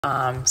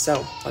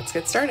So let's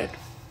get started.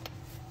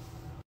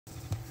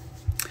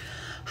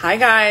 Hi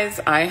guys,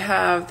 I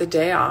have the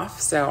day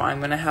off, so I'm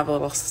going to have a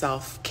little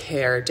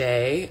self-care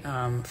day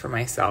for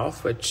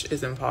myself, which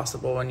is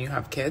impossible when you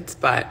have kids,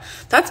 but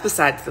that's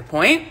besides the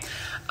point.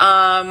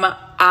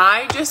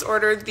 I just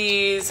ordered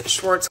these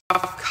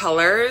Schwarzkopf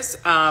colors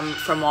from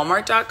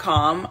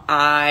Walmart.com.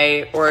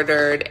 I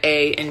ordered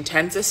a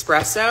intense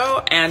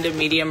espresso and a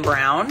medium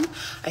brown.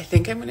 I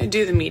think I'm going to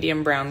do the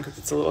medium brown because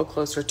it's a little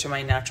closer to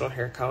my natural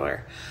hair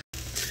color.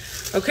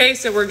 Okay,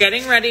 so we're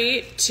getting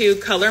ready to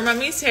color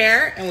Mummy's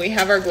hair, and we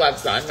have our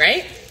gloves on,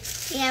 right?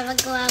 We have a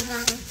glove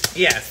on.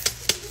 Yes.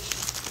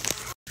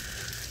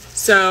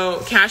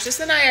 So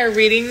Cassius and I are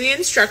reading the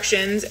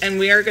instructions, and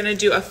we are going to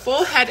do a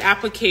full head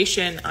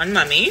application on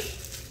Mummy.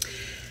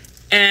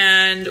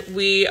 And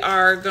we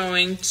are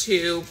going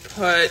to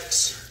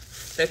put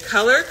the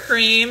color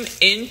cream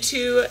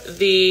into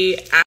the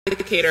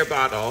applicator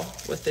bottle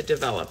with the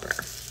developer.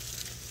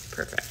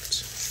 Perfect.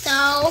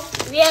 So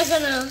we are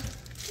going to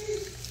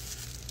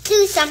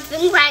do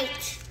something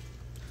right.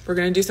 We're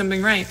going to do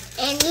something right.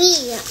 And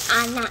we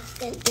are not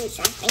going to do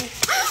something.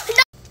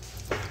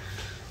 No.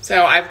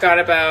 So I've got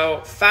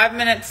about 5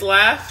 minutes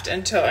left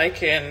until I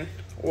can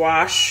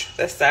wash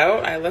this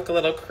out. I look a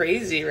little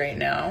crazy right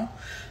now,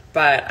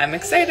 but I'm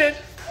excited.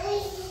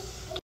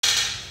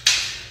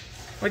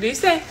 What do you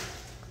say?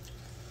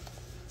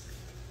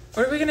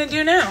 What are we going to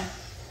do now?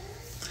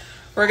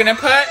 We're going to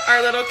put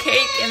our little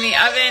cake in the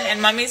oven,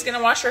 and Mummy's going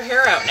to wash her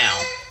hair out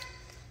now.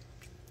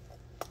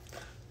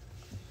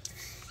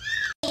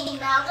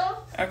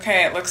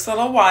 Okay, it looks a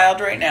little wild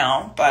right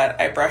now, but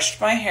I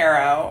brushed my hair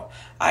out.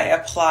 I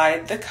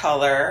applied the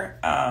color,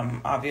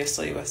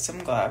 obviously with some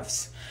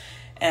gloves.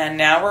 And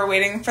now we're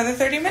waiting for the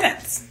 30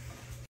 minutes.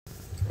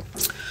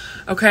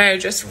 Okay, I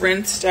just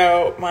rinsed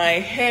out my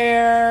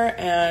hair,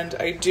 and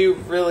I do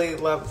really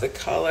love the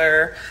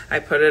color. I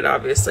put it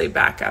obviously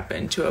back up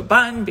into a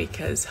bun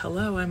because,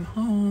 hello, I'm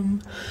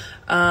home.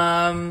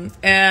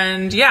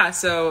 And yeah,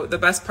 so the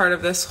best part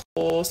of this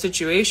whole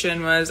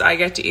situation was I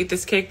get to eat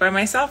this cake by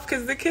myself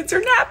because the kids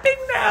are napping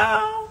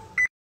now.